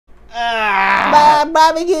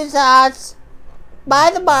Barbecue sauce.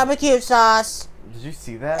 Buy the barbecue sauce. Did you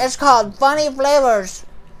see that? It's called Funny Flavors.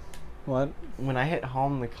 What? When I hit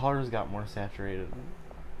home, the colors got more saturated.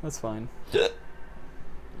 That's fine.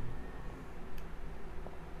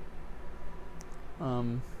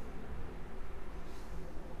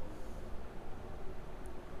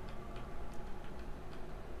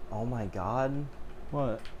 Oh my god.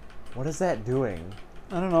 What? What is that doing?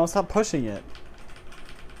 I don't know. Stop pushing it.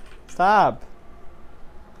 Stop.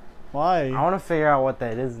 Why? I want to figure out what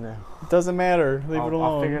that is now. It doesn't matter. Leave it alone.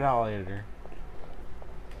 I'll figure it out later.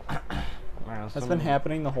 That's been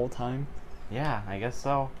happening the whole time. Yeah, I guess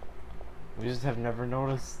so. We just have never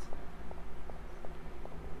noticed.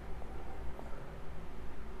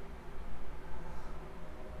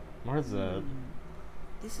 Where's that?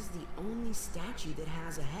 This is the only statue that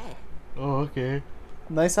has a head. Oh, okay.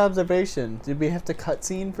 Nice observation. Did we have to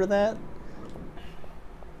cutscene for that?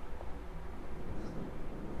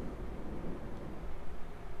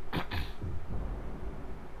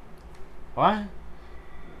 What?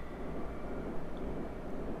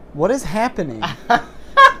 What is happening?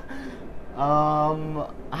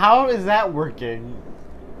 How is that working?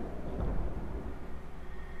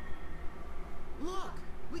 Look,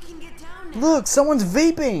 we can get down now. Look, someone's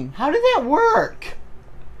vaping. How did that work?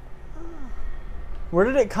 Where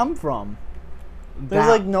did it come from? There's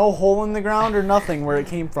like no hole in the ground or nothing where it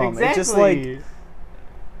came from. Exactly. It just like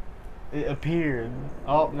it appeared.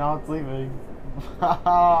 Oh, now it's leaving.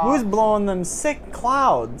 who's blowing them sick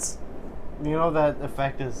clouds? You know that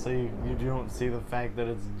effect is so you don't see the fact that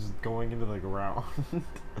it's just going into the ground.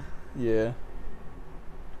 Yeah.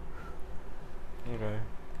 Okay.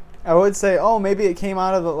 I would say, oh, maybe it came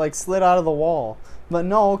out of the, like, slid out of the wall. But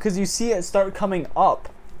no, because you see it start coming up,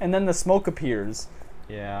 and then the smoke appears.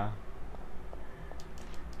 Yeah.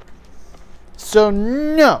 So,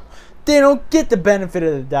 no, they don't get the benefit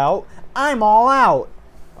of the doubt. I'm all out.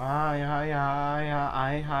 I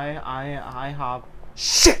hop.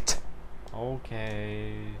 Shit!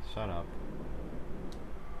 Okay, shut up.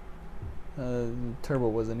 Turbo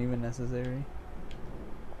wasn't even necessary.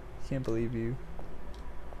 Can't believe you.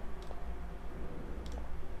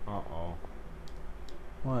 Uh-oh.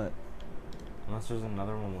 What? Unless there's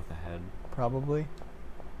another one with a head. Probably.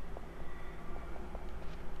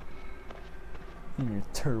 In your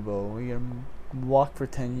turbo. We gotta walk for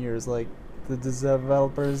 10 years like the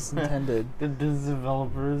developers intended. The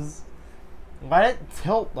developers. Why did it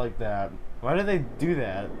tilt like that? Why did they do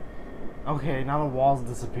that? Okay, now the wall's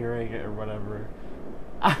disappearing or whatever.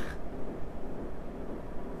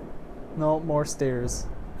 No, more stairs.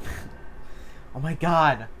 Oh my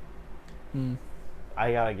god. Hmm.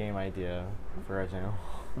 I got a game idea for our channel.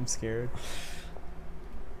 I'm scared.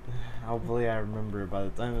 Hopefully I remember it by the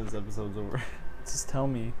time this episode's over. Just tell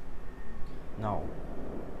me. No.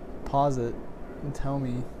 Pause it and tell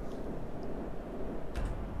me.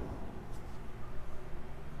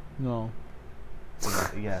 No.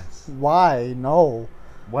 Yes. Why? No.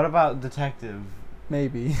 What about Detective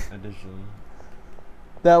Maybe. Edition?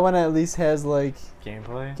 That one at least has like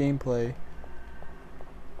Gameplay? gameplay.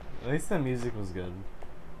 At least the music was good.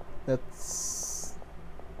 That's,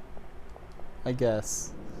 I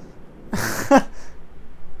guess. Why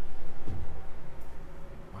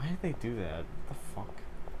did they do that? What the fuck?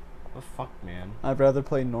 What the fuck, man? I'd rather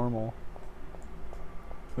play normal,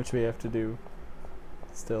 which we have to do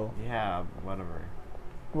still. Yeah, whatever.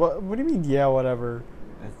 What do you mean, yeah, whatever?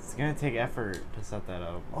 It's gonna take effort to set that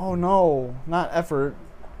up. Oh no, not effort.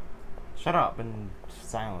 Shut up and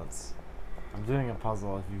silence. I'm doing a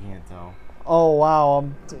puzzle if you can't tell. Oh wow,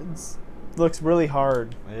 it looks really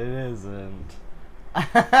hard. It isn't.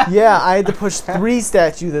 Yeah, I had to push 3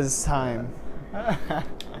 statues this time.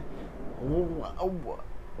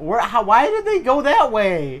 Why did they go that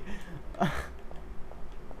way?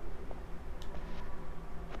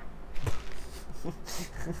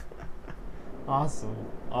 Awesome.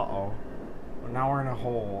 Uh-oh. Well, now we're in a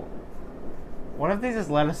hole. What if they just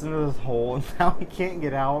let us into this hole and now we can't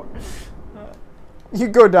get out? You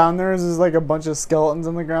go down there, there's like a bunch of skeletons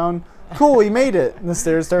on the ground. Cool, we made it. And the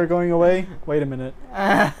stairs start going away. Wait a minute.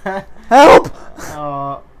 Help!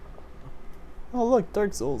 Oh look,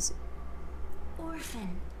 Dark Souls.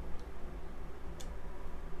 Orphen.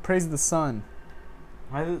 Praise the sun.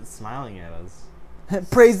 Why is it smiling at us?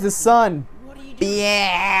 Praise the sun. What are you doing?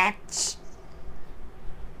 Bitch.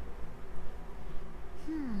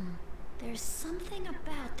 There's something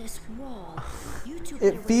about this wall. You two It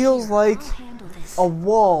better wait feels here. like I'll handle this. a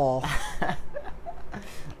wall.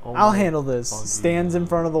 Oh I'll my handle this. fucking Stands in God.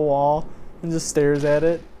 front of the wall and just stares at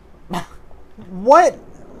it. What?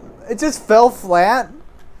 It just fell flat?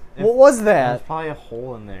 What was There's that? probably a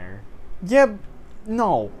hole in there. Yeah,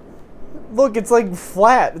 no. Look, it's like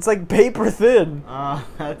flat. It's like paper thin.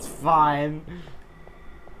 That's fine.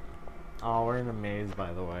 Oh, we're in a maze,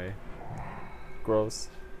 by the way. Gross.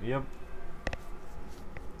 Yep.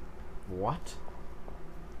 What?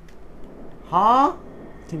 Huh?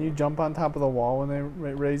 Can you jump on top of the wall when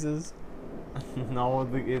it raises? No,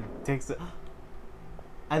 it takes it.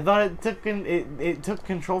 I thought it took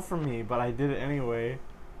control from me, but I did it anyway.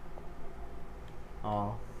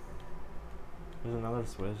 Oh. There's another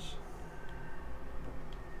switch.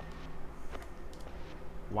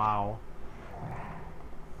 Wow.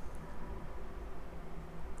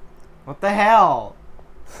 What the hell?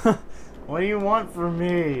 What do you want from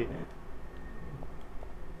me?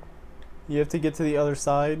 You have to get to the other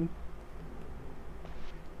side.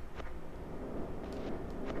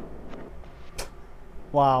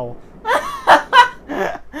 Wow.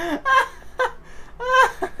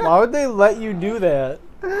 Why would they let you do that?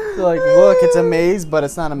 They're like, look, it's a maze, but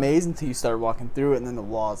it's not a maze until you start walking through it and then the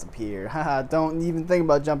walls appear. Haha, don't even think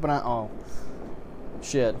about jumping on. Oh.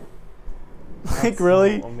 Shit. Like, That's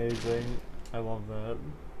really? so amazing. I love that.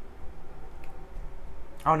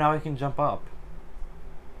 Oh, now I can jump up.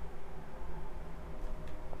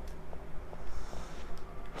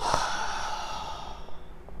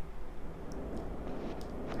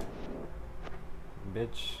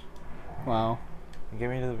 Bitch. Wow. Get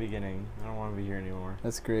me to the beginning. I don't want to be here anymore.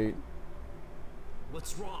 That's great.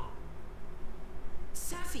 What's wrong?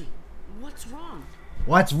 Safi, what's wrong?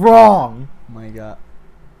 What's wrong? Oh my god.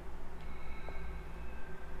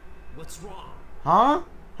 What's wrong? Huh?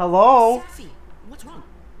 Hello? Safi, what's wrong?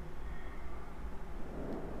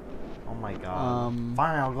 Oh my god. Um.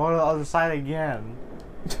 Fine, I'll go to the other side again.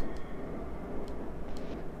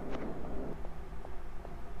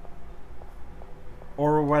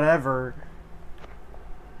 Or whatever.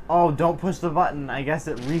 Oh, don't push the button. I guess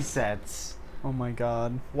it resets. Oh my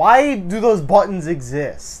god. Why do those buttons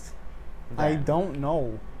exist? I don't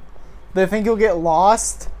know. They think you'll get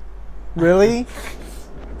lost? Really?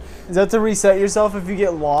 Is that to reset yourself if you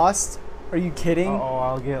get lost? Are you kidding? Oh,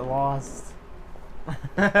 I'll get lost.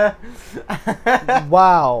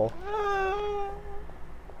 Wow.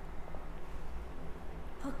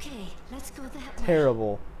 Okay, let's go that way.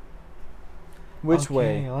 Terrible. Which Okay,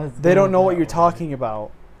 way? let's They go don't know what that you're way. talking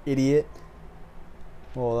about, idiot.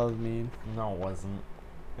 Well, that was mean. No, it wasn't.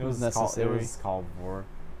 It was It necessary. was called for.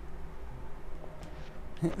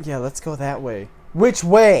 Yeah, let's go that way. Which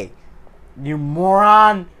way? You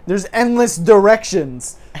moron! There's endless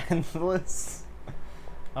directions. Endless.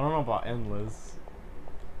 I don't know about endless.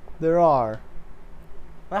 There are.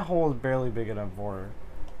 That hole is barely big enough for her.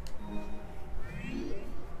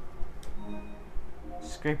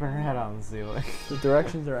 Scraping her head on the ceiling. The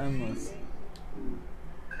directions are endless.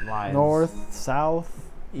 Lies. North,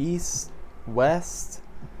 south, east, west,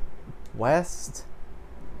 west,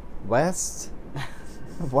 west,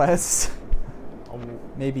 west,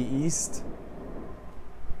 maybe east.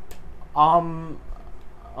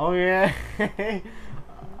 Okay.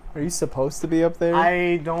 Are you supposed to be up there?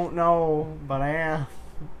 I don't know, but I am.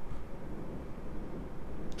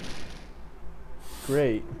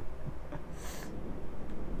 Great.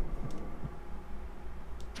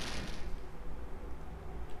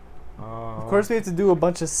 Of course we have to do a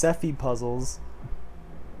bunch of Sephi puzzles.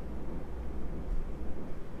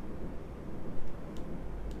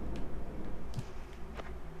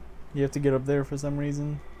 You have to get up there for some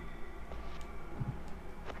reason.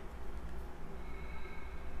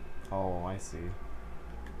 Oh, I see.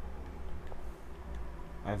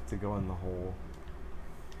 I have to go in the hole.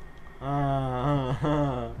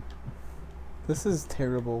 This is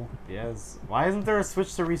terrible. Yes. Why isn't there a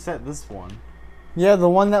switch to reset this one? Yeah, the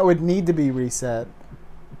one that would need to be reset.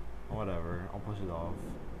 Whatever. I'll push it off.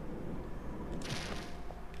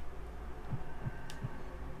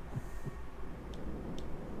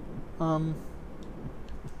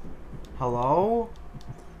 Hello?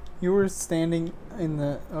 You were standing in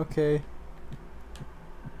the... Okay.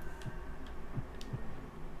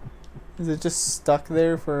 Is it just stuck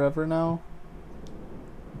there forever now?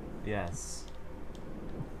 Yes.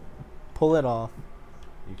 Pull it off.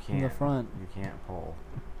 You From the can't. front. You can't pull.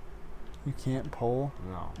 You can't pull?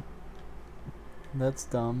 No. That's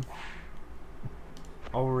dumb.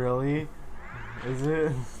 Oh, really? Is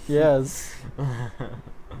it? Yes.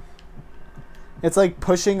 It's like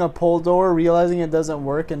pushing a pull door, realizing it doesn't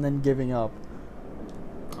work, and then giving up.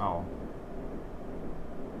 Oh.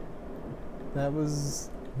 That was...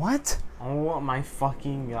 What? Oh my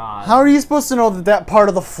fucking god. How are you supposed to know that that part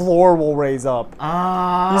of the floor will raise up?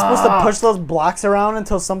 Ah. You're supposed to push those blocks around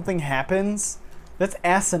until something happens? That's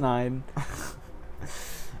asinine.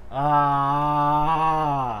 Ah.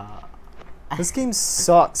 This game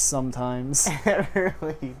sucks sometimes. It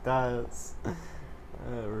really does.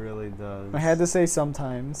 It really does. I had to say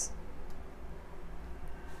sometimes.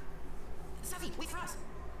 Safi, wait for us.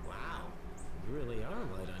 Wow, you really are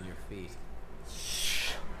light on your feet.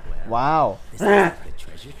 Wow. This is the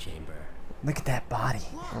treasure chamber. Look at that body.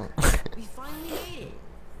 Look, we finally made it.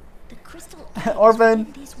 The crystal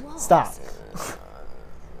Orphen, these walls. stop.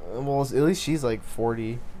 Well, at least she's like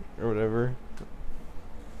 40 or whatever.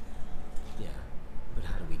 Yeah, but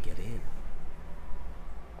how do we get in?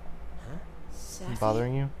 Huh? Safi,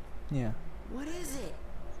 Bothering you? Yeah. what is it?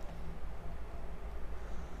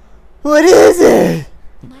 What is it?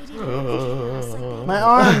 Mighty Lord, My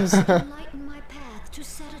arms. enlighten my path to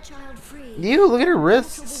set a child free. Ew, look at her Till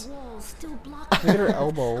wrists. the walls still block Look at her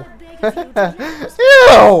elbow. I beg of you to let us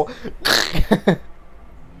Ew!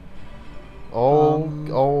 Oh,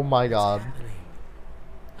 oh my god. Happening.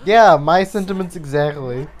 Yeah, my sentiments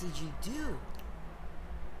exactly. What did you do?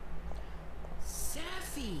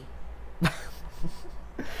 Safi!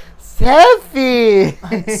 Seffy!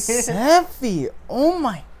 Seffy. Oh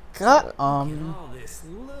my god. Look at all this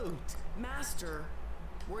loot. Master,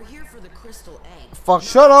 we're here for the crystal egg. Fuck.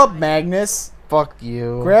 Shut up, Magnus. Fuck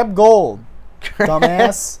you. Grab gold,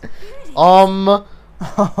 dumbass.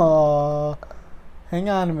 Hang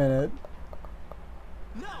on a minute.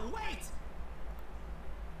 No, wait!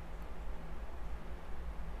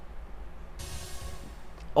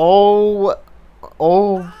 Oh.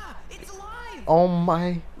 Oh. Ah, it's alive! Oh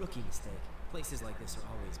my. Rookie mistake. Places like this are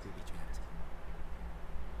always booby trapped.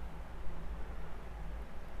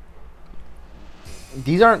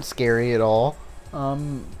 These aren't scary at all.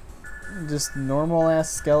 Just normal ass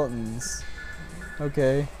skeletons.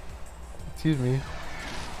 Okay. Excuse me.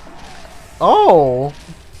 Oh.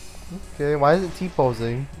 Okay, why is it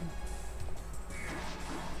T-posing?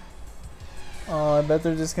 Oh, I bet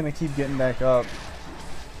they're just gonna keep getting back up.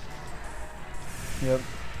 Yep.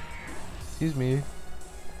 Excuse me.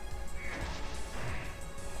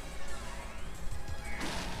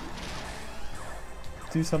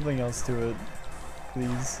 Do something else to it,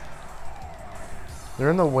 please. They're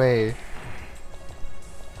in the way.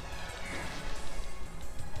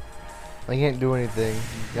 I can't do anything.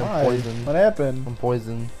 I'm Why? poisoned. What happened? I'm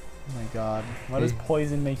poisoned. Oh my god. Why does Hey.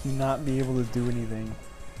 poison make you not be able to do anything?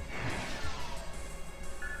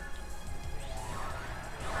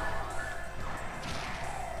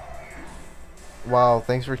 Wow,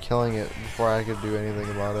 thanks for killing it before I could do anything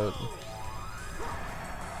about it.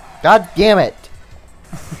 God damn it!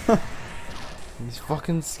 These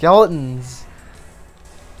fucking skeletons.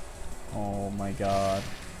 Oh my god.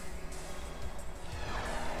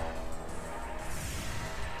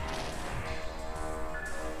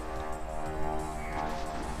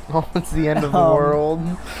 Oh, it's the end of the Um, world.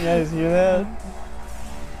 You guys hear that?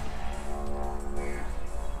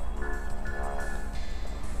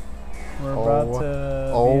 We're about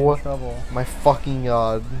to be in trouble. My fucking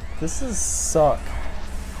god. This is suck.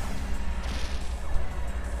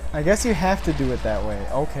 I guess you have to do it that way.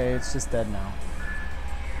 Okay, it's just dead now.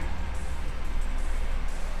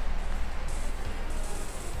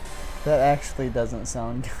 That actually doesn't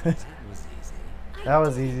sound good. That was easy. That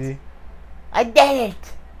was easy. I did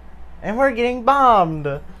it! And we're getting bombed!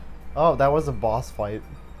 Oh, that was a boss fight.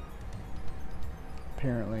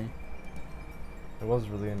 Apparently. It was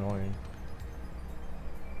really annoying.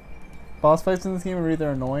 Boss fights in this game are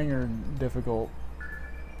either annoying or difficult.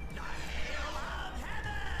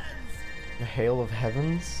 The Hail of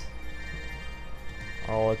Heavens?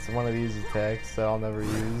 Oh, it's one of these attacks that I'll never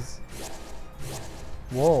use.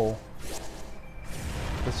 Whoa.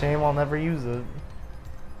 It's a shame I'll never use it.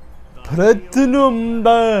 Platinum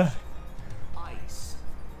da. Ice.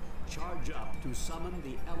 Charge up to summon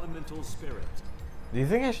the elemental spirit. Do you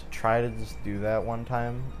think I should try to just do that one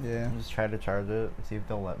time? Yeah. Just try to charge it and see if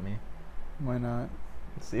they'll let me. Why not?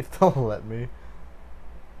 See if they'll let me.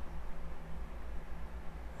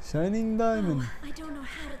 Shining diamond. Oh, I don't know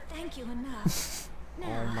how to thank you enough. Oh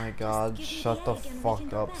Now, my just god, give me shut the egg and we fuck can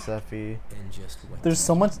go up, back. Seffy. Then just what There's did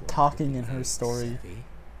so you much want talking to in her do, story. Seppi?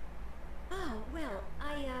 Oh, well,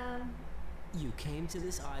 You came to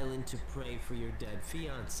this island to pray for your dead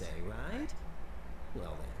fiancé, right?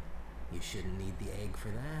 Well then, you shouldn't need the egg for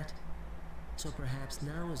that. So perhaps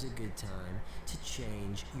now is a good time to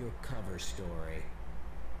change your cover story.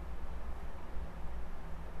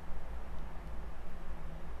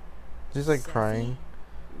 She's like Seffy, crying.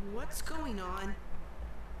 What's going on?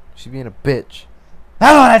 She's being a bitch.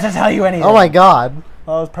 I don't have to tell you anything. Oh my god. That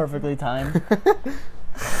was perfectly timed.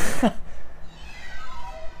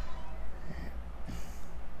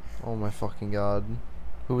 Oh my fucking god.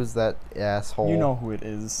 Who is that asshole? You know who it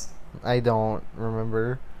is. I don't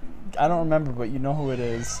remember. I don't remember, but you know who it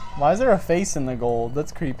is. Why is there a face in the gold?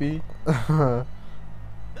 That's creepy.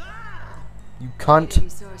 You cunt.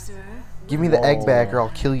 Give me the egg back or I'll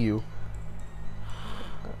kill you.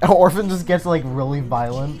 Orphen just gets like really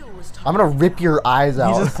violent. I'm gonna rip your eyes He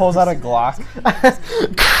out. just pulls out a Glock.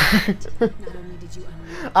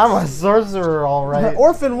 I'm a sorcerer, alright.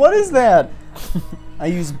 Orphen, what is that? I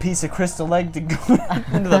use a piece of crystal egg to go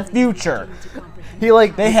into the future. He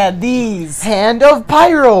like They had these. hand of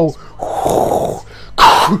pyro.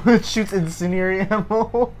 Shoots incendiary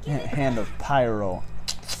ammo. Hand of pyro.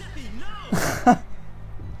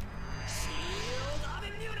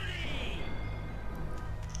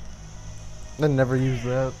 I never use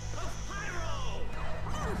that.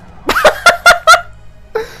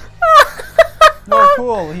 No,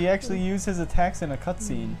 cool. He actually used his attacks in a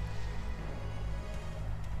cutscene.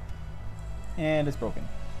 And it's broken.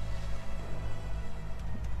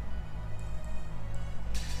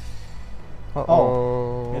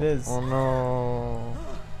 Uh-oh. It is. Oh no.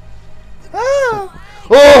 Oh!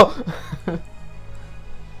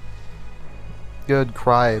 Good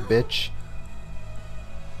cry, bitch.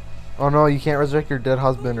 Oh no, you can't resurrect your dead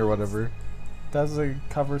husband or whatever. That's a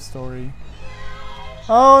cover story.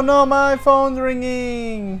 Oh no, my phone's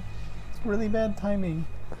ringing. It's really bad timing.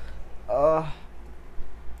 Uh-oh.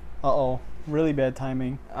 Really bad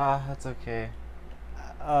timing. That's okay.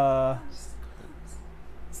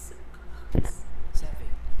 Seffi,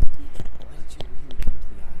 why did you really come to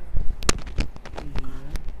the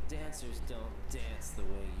island? Dancers don't dance the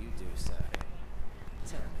way you do, Seffi.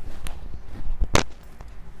 Tell me.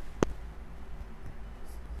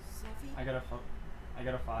 I got a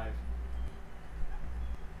 5.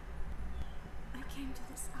 I came to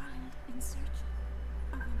this island in search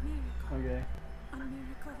of a miracle. Okay. A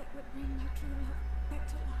miracle that would bring my true love back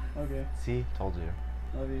to life. Okay. See, told you.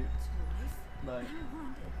 Love you. To life? Bye. I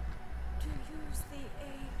wanted to use the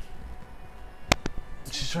egg.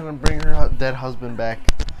 She's trying to bring her dead husband back.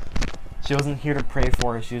 She wasn't here to pray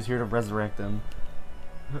for her, she was here to resurrect him.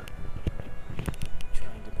 Trying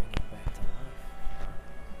to bring him back to life.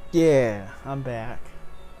 Yeah, I'm back.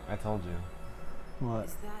 I told you. What?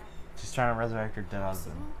 Is that She's trying to resurrect her dead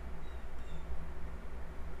husband. possible?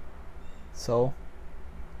 So?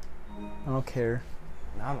 I don't care.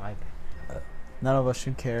 Not like None of us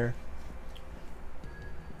should care.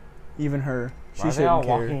 Even her. She Why are they all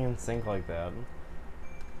shouldn't care. walking in sync like that?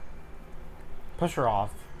 Push her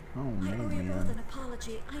off. Oh I owe you both man. an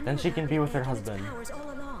apology. I Then knew she about can the be with her egg and its husband. powers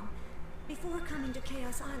all along. Before coming to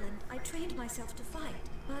Chaos Island, I trained myself to fight.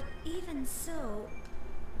 But even so,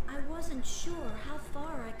 I wasn't sure how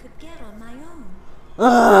far I could get on my own.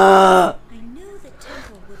 I knew the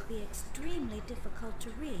temple would be extremely difficult to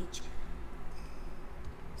reach.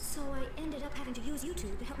 So I ended up having to use you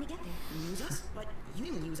two to help me get there. Use us? But you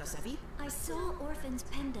didn't use us, Effie. I saw Orphen's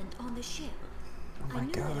pendant on the ship. Oh I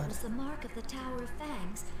knew that it was the mark of the Tower of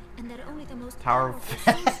Fangs, and that only the most Tower of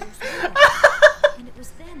powerful sorcerers wore it. And it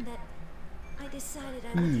was then that I decided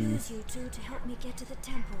I would use you two to help me get to the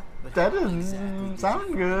temple. But That how doesn't exactly did sound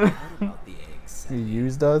you good. find out about the eggs, You Seffi?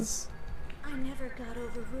 used us? I never got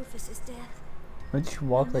over Rufus's death. Why'd you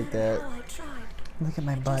walk No like matter that? how I tried, Look at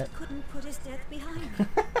my I butt. just couldn't put his death behind me.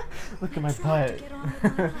 Look I at my tried butt. to get on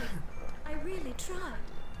with my life. I really tried.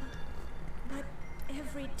 But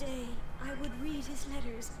every day I would read his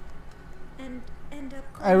letters and end up.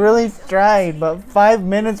 I really calling myself tried, insane. but 5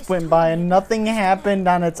 minutes Rufus went told by me and that nothing Rufus happened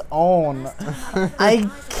died. on its own. Last time I I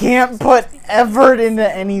can't put effort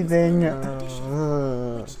into anything.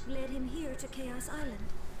 which led him here to Chaos Island.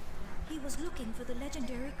 He was looking for the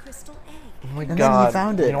legendary crystal egg. Oh my And god. then he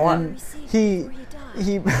found it, You know what? and Received he before he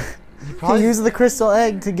died. he probably- he used the crystal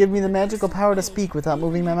egg to give me the magical power to speak without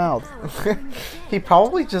moving my mouth. He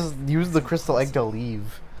probably just used the crystal egg to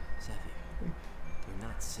leave. Seffi, you're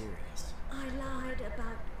not serious. I lied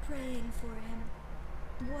about praying for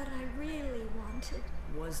him. What I really wanted.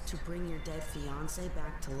 Was to bring your dead fiance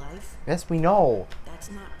back to life? Yes, we know. That's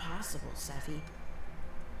not possible, Seffi.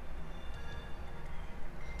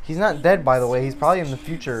 He's not dead, by the way. He's probably in the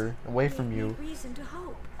future, away from you. Reason to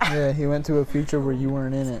hope. Yeah, he went to a future where you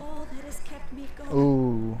weren't in it. All that has kept me going.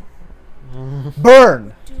 Ooh.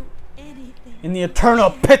 Burn Do anything in the eternal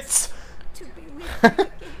pits. to be with you again.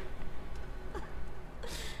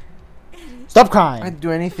 Stop crying, I'd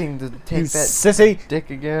do anything to you take that sissy. dick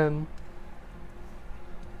again.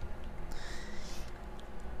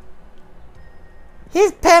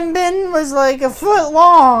 His pendant was like a foot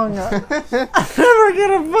long. I'm never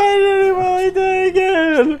gonna find anyone like that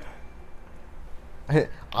again.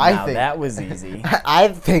 Now, that was easy. I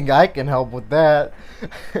think I can help with that.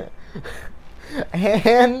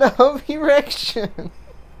 Hand of erection.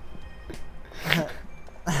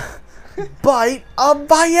 Bite of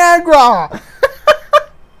Viagra.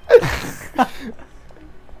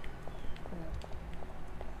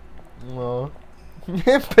 Well,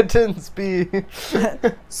 impotence B.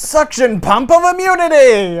 Suction pump of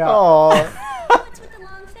immunity. Oh. What's with the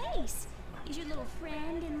long face? Is your little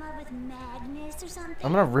friend in love with Magnus or something?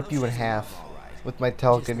 I'm gonna rip you in half with my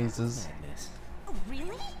telekinesis. Oh,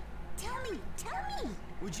 really? Tell me, tell me.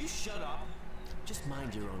 Would you shut up? Just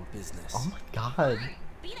mind your own business. Oh my god.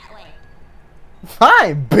 Be that way.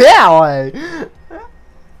 Fine, boy.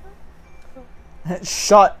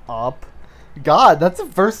 Shut up. God, that's the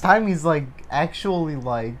first time he's like actually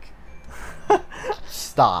like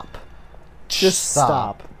stop. Just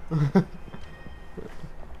stop.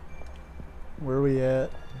 Where are we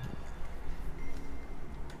at?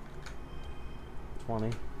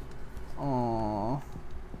 20. Aww.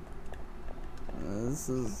 This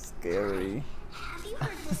is scary. Have you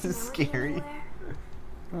heard This is story scary.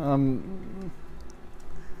 anywhere?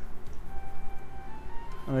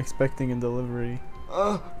 I'm expecting a delivery.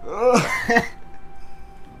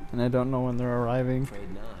 And I don't know when they're arriving.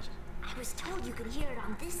 Afraid not. I was told you could hear it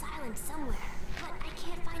on this island somewhere, but I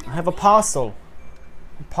can't find out. I have a where. parcel.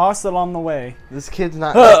 A parcel on the way. This kid's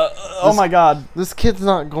not. Oh my god. This kid's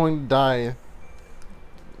not going to die.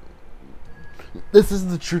 This is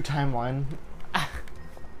the true timeline.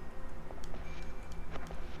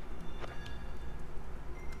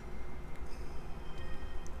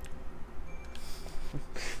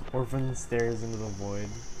 Orphen stares into the void.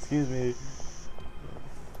 Excuse me.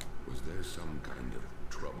 Was there some kind of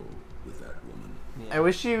trouble with that woman? I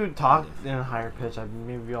wish you talked in a higher pitch.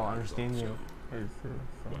 Maybe I'll understand you. I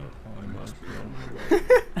must be on my way.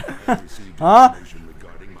 I received Huh? information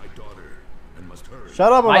regarding my daughter and must hurry.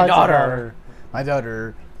 Shut up My about your daughter. My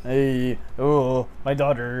daughter. Hey. Oh, my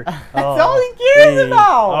daughter. That's all he cares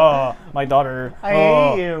about. Oh, my daughter. I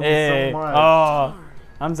oh, hate him hey. so much. Oh,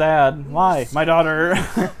 I'm sad. Why? My daughter.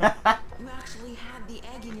 You actually had the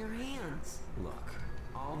egg in your hands. Look,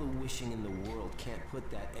 all the wishing in the world can't put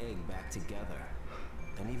that egg back together.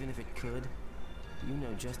 And even if it could, you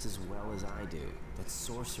know just as well as I do that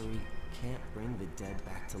sorcery can't bring the dead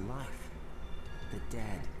back to life. The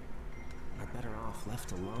dead are better off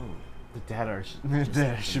left alone. The dead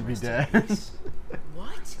Just should be rest in dead. peace.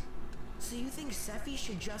 What? So you think Sephi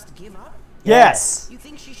should just give up? Yes. You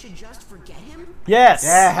think she should just forget him? Yes.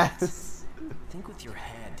 Yes. Think with your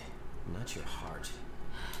head, not your heart.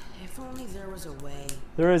 If only there was a way.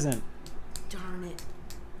 There isn't. Darn it.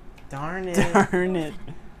 Darn it. Darn it.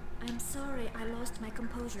 I'm sorry I lost my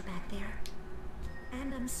composure back there.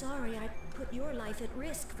 And I'm sorry I put your life at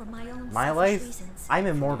risk for my own My selfish life? reasons. I'm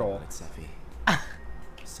Forget immortal. about it, Sephi.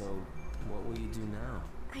 So, what will you do now?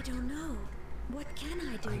 I don't know. What can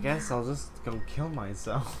I do I guess now? I'll just go kill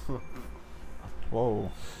myself.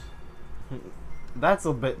 Whoa. That's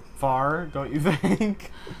a bit far, don't you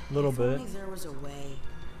think? A little If bit. only there was a way.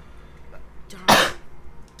 Darn it.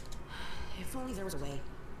 If only there was a way.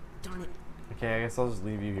 Darn it. Okay, I guess I'll just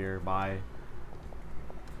leave you here. Bye.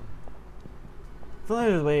 If only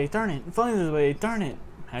there's a way, darn it. If only there's a way, darn it.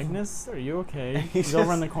 Agnes, are you okay? He's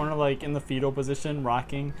over in the corner, like in the fetal position,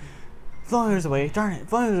 rocking. If only there's a way, darn it.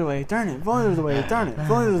 If only there's a way, darn it. If only there's a way, darn it. If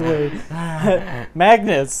only there's a way.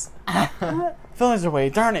 Magnus! If only there's a way,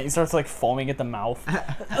 darn it. He starts like foaming at the mouth.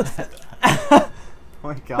 Oh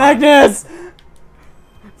my god. Magnus!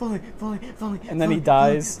 Fully. And then he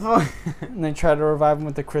dies. And they try to revive him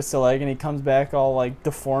with the crystal egg, and he comes back all like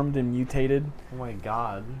deformed and mutated. Oh my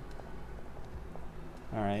god.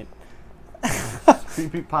 Alright.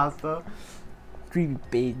 Creepy pasta? Creepy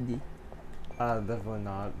baby. Definitely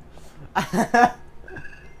not. I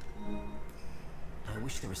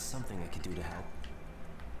wish there was something I could do to help.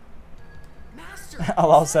 Master!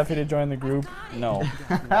 Allow Sephi to join the group? No.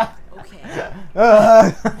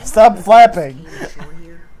 Okay. Stop flapping. Came ashore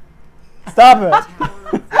here. Stop it. Tower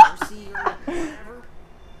of Mercy or whatever.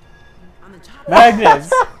 On the top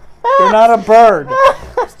Magnus! You're not a bird.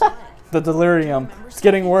 Crystal egg. The delirium. It's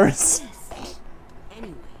getting worse.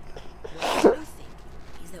 Anyway, what I think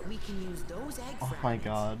is that we can use those egg Oh fragments my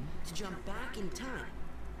god. to jump back in time.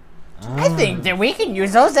 I think that we can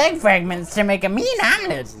use those egg fragments to make a mean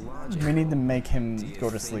omelet. We need to make him go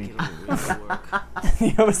to sleep. It'll really work. You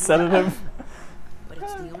have a sedative? But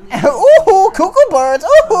it's the only Ooh, cuckoo birds.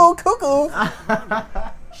 Ooh, cuckoo.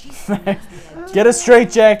 she's Get a straight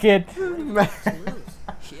jacket. Yeah, and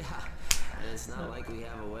it's not like we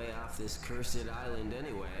have a way off this cursed island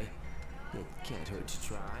anyway. It can't hurt to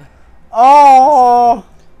try. Oh!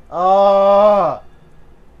 Oh.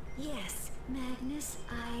 Yes, Magnus,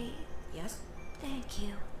 Yes? thank you.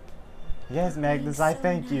 Yes, Magnus, I So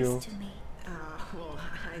thank nice you. to me. Well,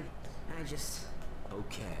 I just...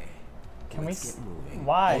 Okay. Can Let's we? get moving.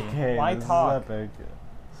 Why? Okay, Why this talk? is epic.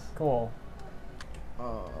 Cool.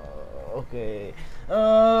 Okay.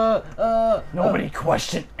 Nobody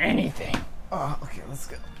question anything. Okay, let's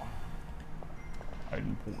go. I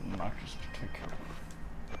important matters to take care of.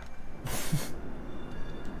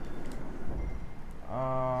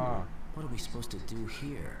 What are we supposed to do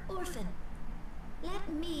here? Orphen, let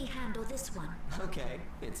me handle this one. Okay,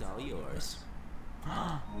 it's all yours.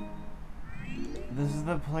 This is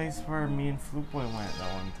the place where me and Flute Boy went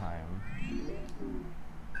that one time.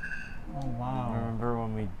 Oh wow. Remember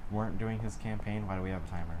when we weren't doing his campaign? Why do we have a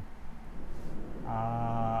timer?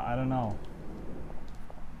 I don't know.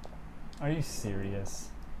 Are you serious?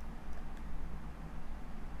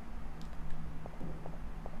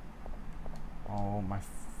 Oh my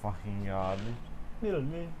fucking god.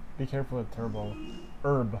 Be careful with turbo.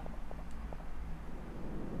 Herb.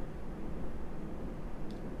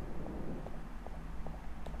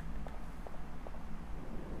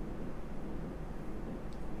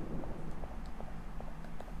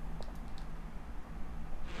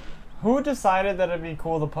 Who decided that it'd be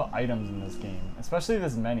cool to put items in this game? Especially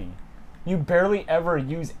this many. You barely ever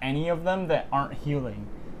use any of them that aren't healing.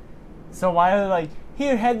 So why are they like,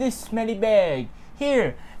 here, have this smelly bag.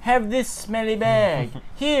 Here, have this smelly bag.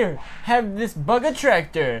 Here, have this bug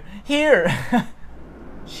attractor. Here.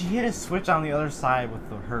 She hit a switch on the other side with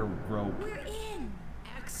her rope. We're in.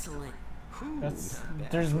 Excellent.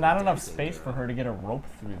 There's not enough space for her to get a rope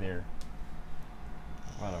through there.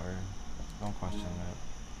 Whatever. Don't question it.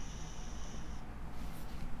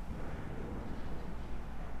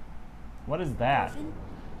 What is that? Orphen,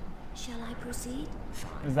 shall I proceed?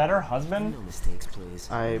 Is that her husband? No mistakes, please.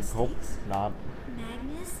 I hope not.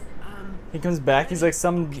 Magnus? He comes back, he's like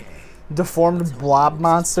some deformed blob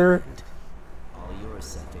monster. All yours,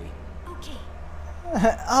 Seppi. Okay.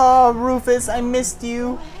 Oh, Rufus, I missed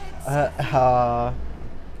you.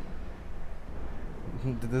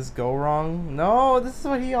 Did this go wrong? No, this is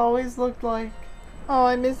what he always looked like. Oh,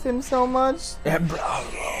 I miss him so much.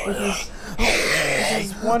 This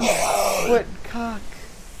is 1 foot cock.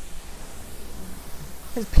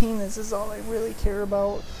 His penis is all I really care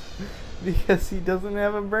about. Because he doesn't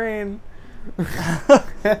have a brain.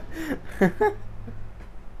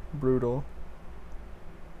 Brutal.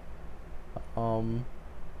 Well,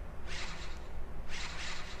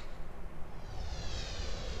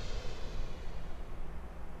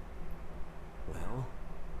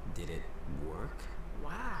 did it work?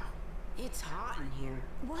 Wow. It's hot in here.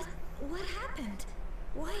 What happened?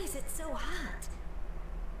 Why is it so hot?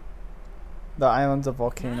 The island's a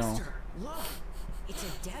volcano. Master, look. It's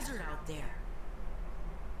a desert out there.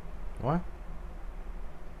 What?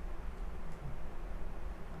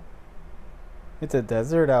 It's a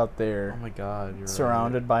desert out Oh there. my god, you're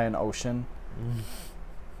Surrounded by an ocean.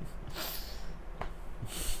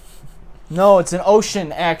 No, it's an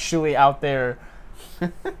ocean actually out there.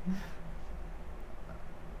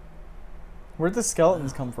 Where'd the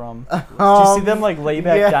skeletons come from? Did you see them like lay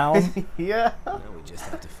back down? Yeah. Now we just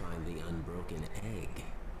have to find the unbroken egg.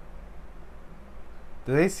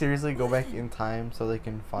 Do they seriously go back in time so they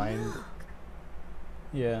can find?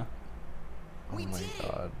 Yeah. Oh We my did it.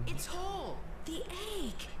 god. It's whole. The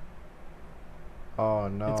egg. Oh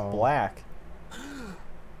no. It's black.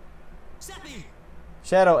 Seppi!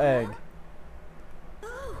 Shadow egg.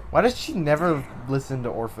 Why does she never listen to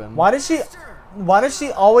Orphen? Why does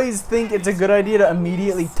she always think it's a good idea to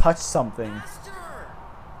immediately touch something? Master!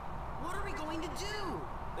 What are we going to do?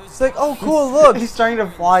 It's like, oh cool, look. He's trying to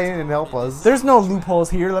fly in and help us. There's no loopholes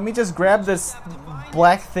here. Let me just grab this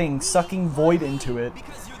black thing sucking void into it.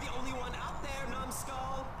 Because you're the only one out there,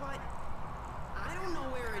 numbskull. But I don't know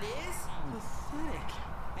where it is. Pathetic.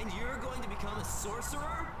 And you're going to become a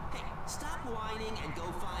sorcerer? Hey, stop whining and go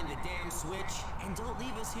find the damn switch. And don't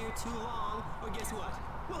leave us here too long, or guess what?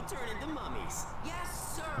 We'll turn into mummies.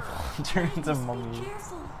 Yes, sir. Turn into Be mummy.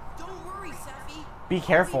 careful. Don't worry, Seppi. Be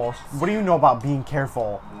careful. What do you know about being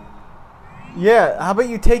careful? Yeah, how about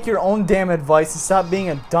you take your own damn advice and stop being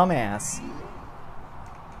a dumbass?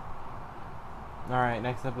 Alright,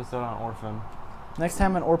 next episode on Orphen. Next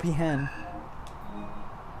time an Orpy hen.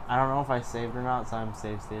 I don't know if I saved or not, so I'm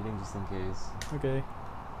save stating just in case. Okay.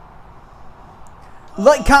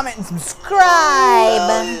 Like, comment, and subscribe!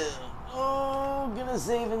 Oh, gonna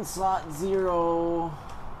save in slot 0.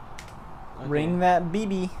 Okay. Ring that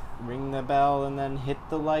BB. Ring the bell and then hit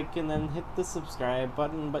the like and then hit the subscribe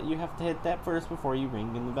button, but you have to hit that first before you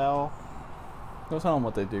ring in the bell. Go tell them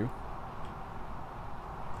what they do.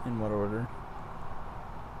 In what order?